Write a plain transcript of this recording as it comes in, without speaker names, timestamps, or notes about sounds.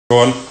Go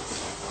on.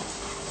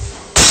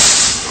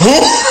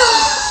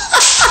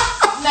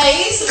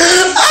 Nice.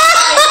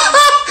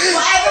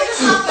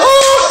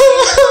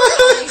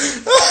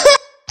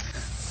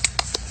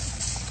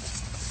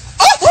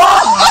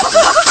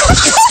 Whatever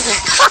just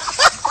happened.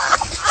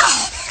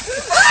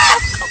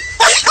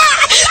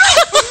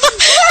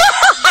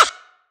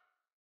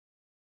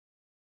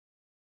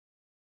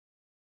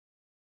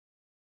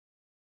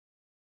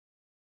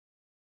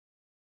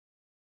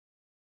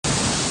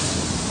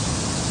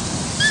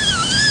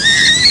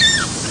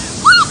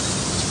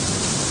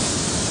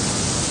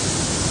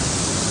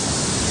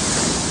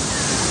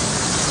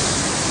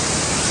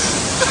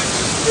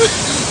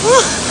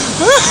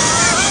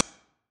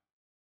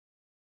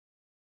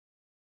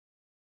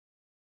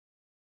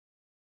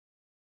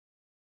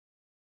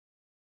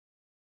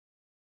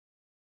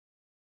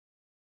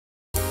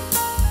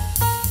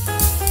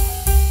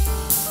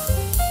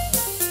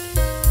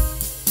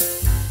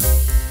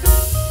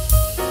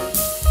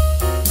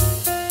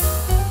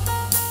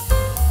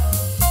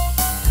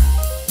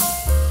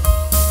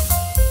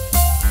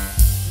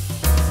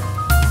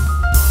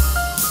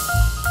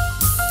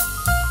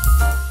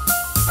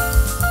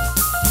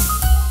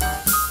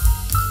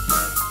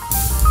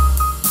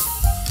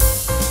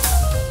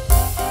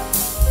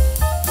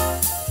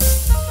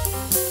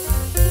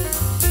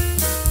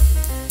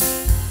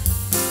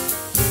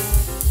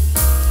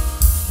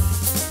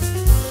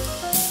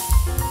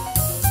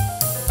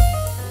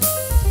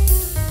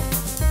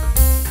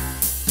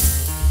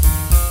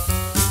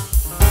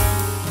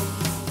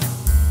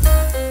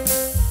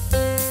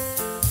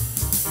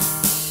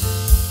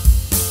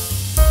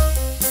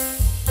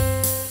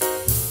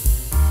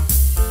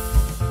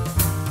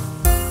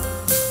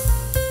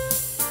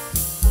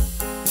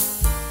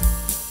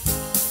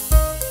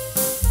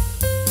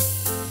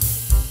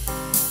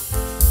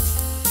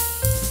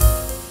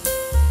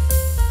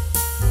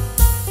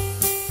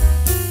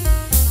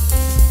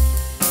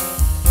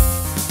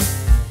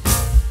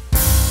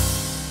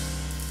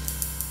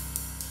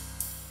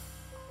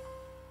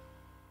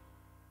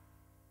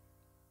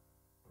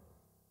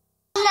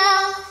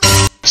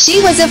 She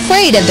was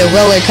afraid of the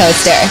roller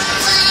coaster.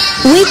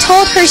 We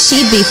told her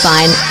she'd be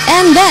fine,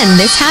 and then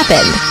this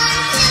happened.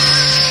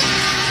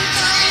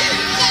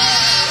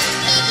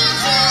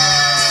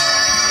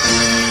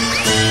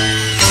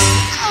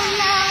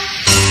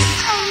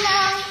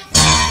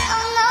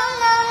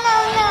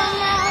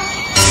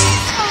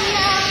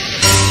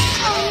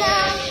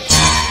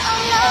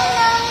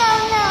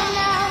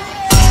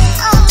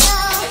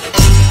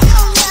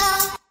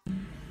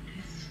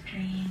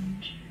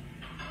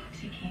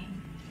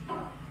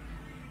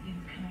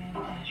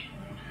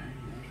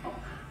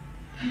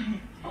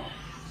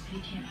 He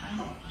can't find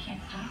it. He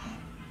can't stop it.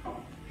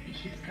 He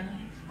keeps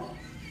going.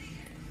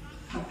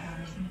 What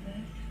powers him with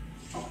this?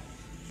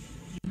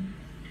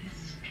 This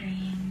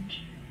strange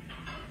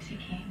Pixie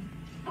King.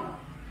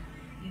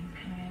 You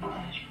come around the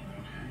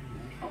dashboard.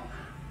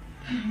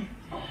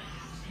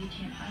 He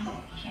can't find it.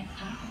 He can't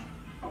stop it.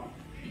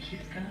 He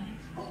keeps going.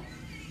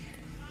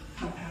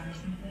 What powers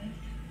him with this?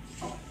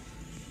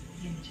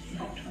 You just feel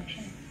like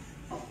torture.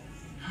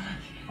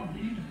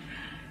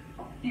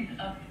 He's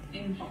up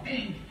in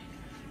space.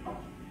 The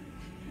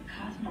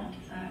cosmonaut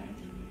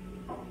decides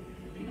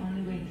the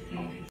only way to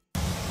save his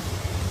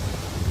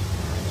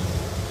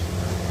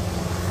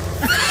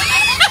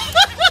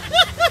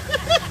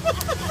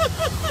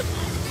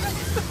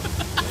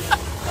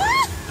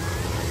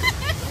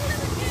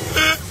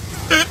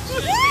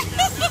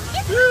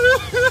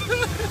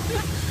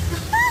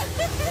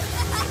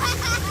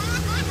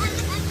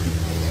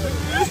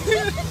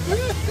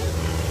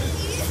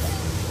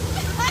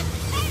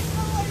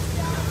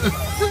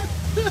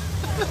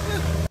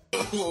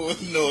Oh,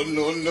 no,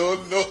 no, no,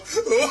 no.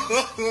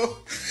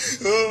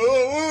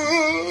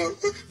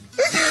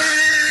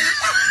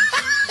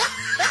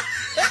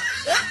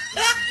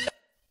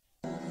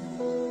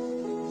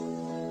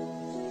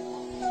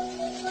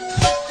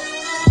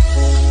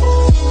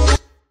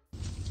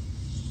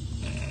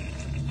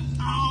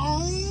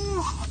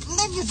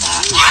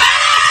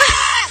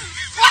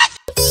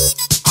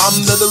 I'm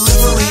the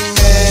delivery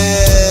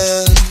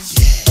man.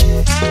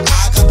 Yeah,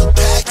 I got the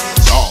back.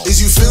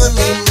 Is you feeling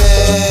me,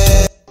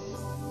 man?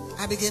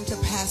 I began to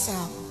pass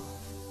out.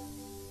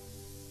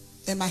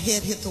 Then my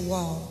head hit the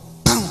wall.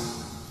 Boom.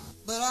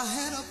 But I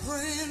had a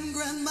praying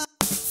grandma.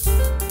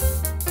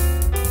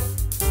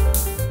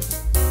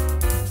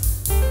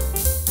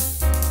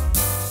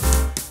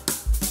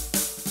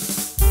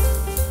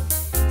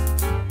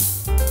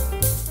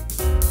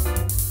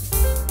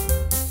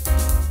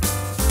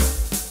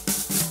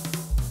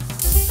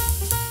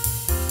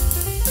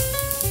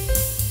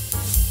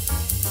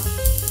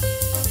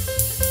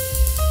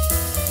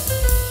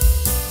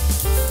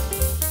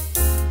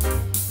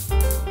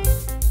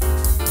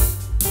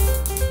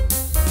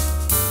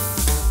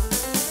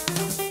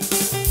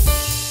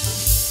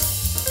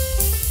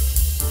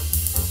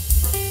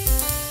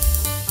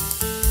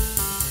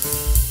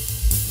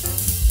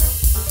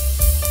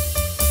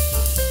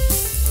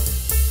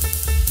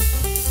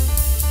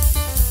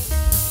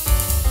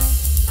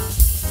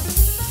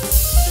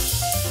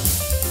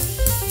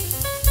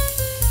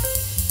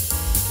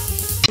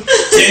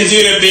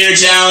 Tuna Beer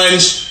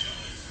Challenge.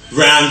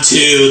 Round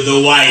 2,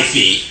 the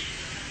wifey.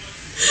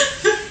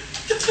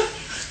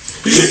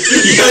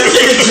 You gotta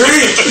take a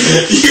drink.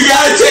 You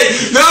gotta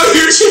take. No,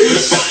 you're too.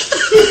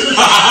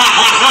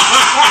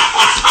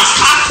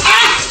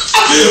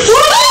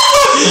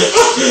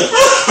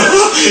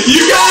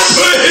 You gotta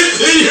put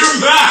it in your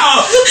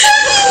mouth.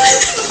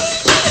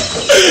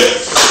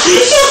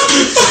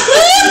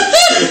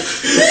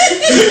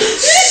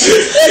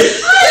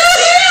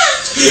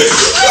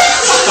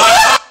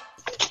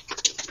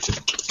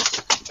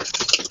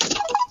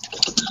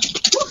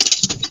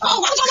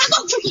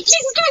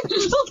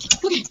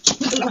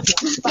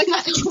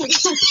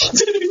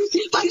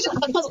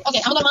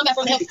 Okay, I'm gonna run back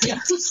from there. Oh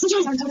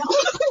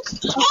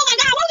my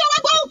God,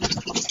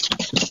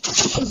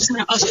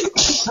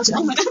 what's that?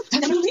 Oh my God.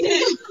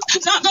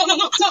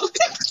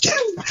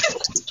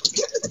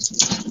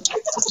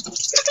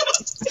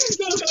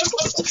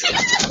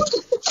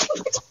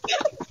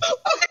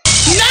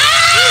 No.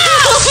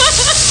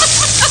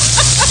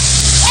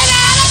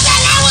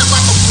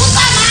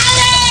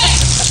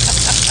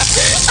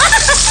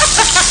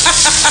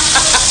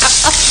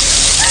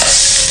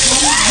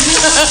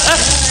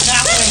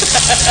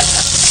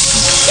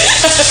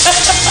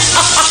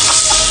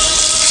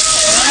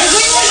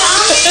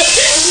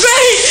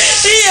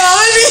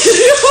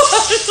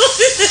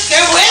 ¡Qué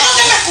bueno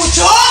que me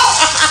escuchó!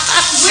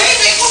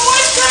 ¡Baby, ¿cómo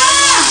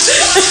estás?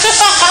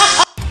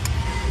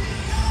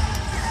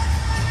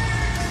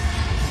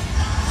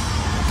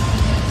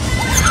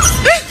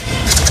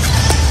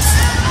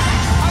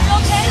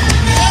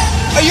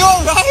 Are you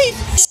alright?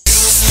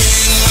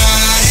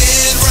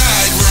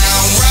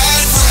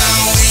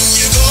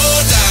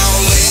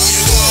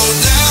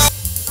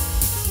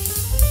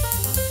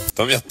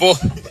 T'emmerdes pas.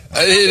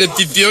 Allez, les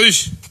petites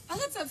perruches.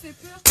 Arrête, ça me fait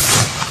peur.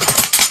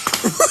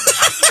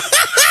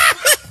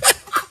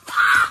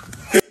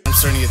 I'm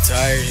starting to get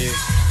tired here.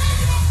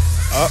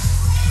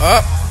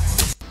 Up.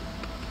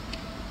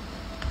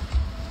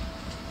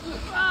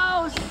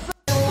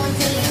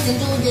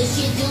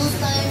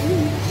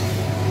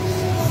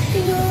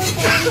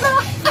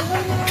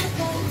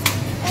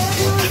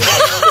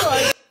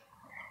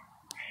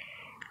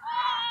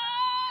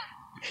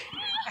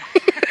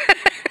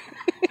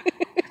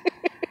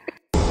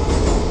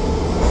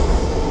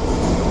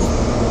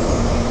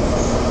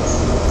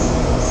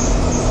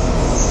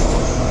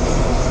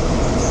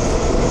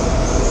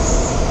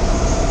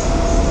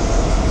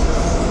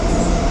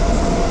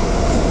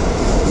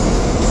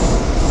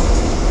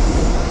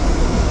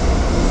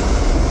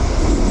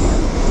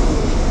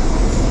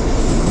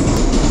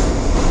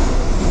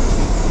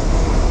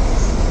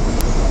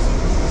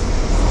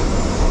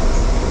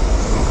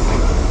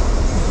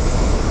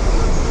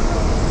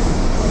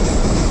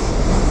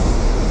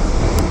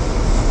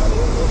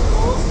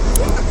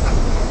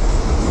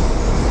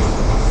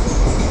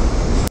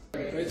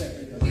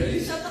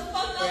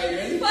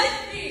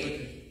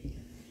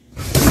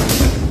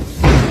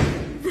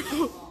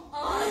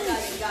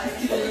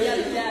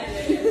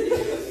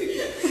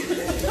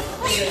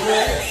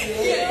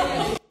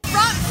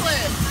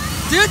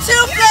 Do 2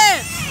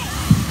 flips!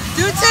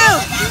 Do 2!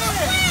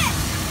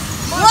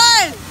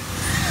 1,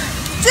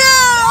 2!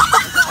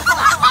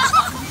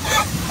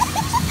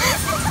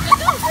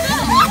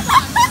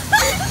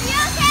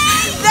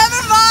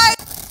 Never mind!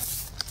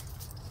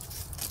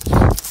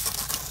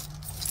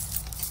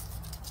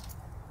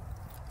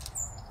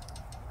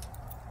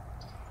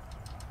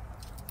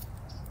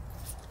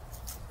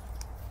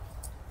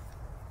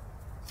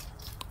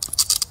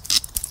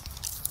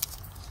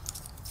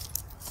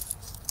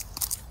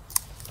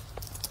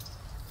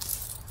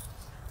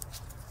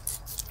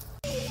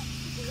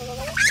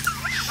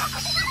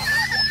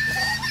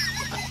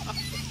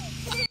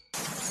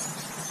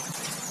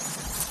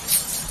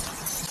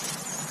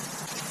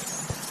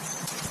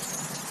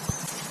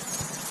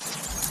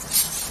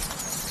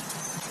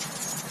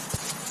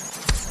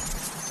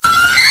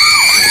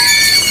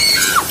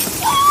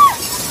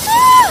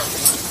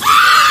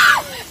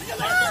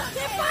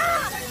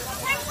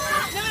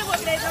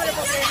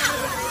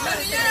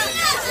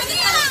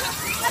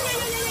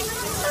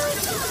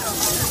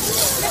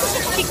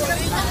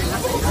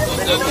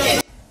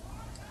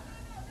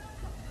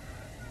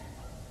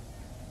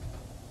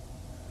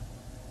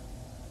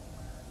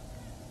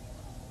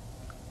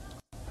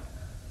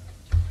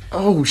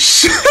 Oh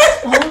shit!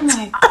 Oh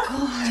my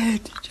God.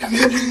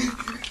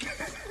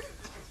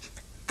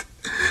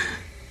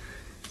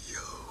 Yo,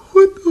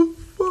 what the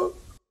fuck?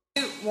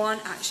 2, 1,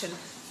 action.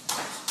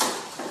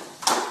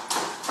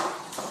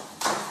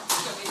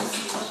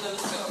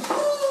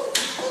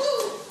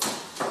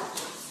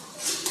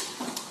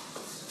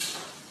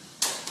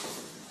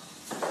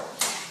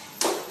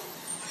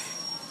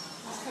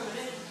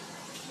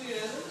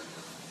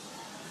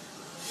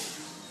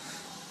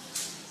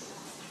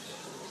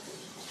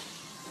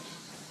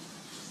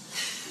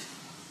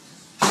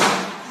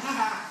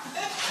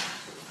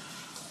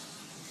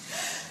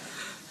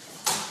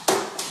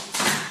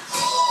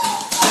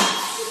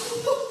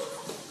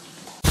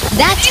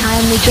 That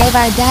time we gave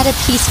our dad a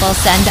peaceful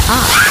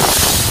send-off.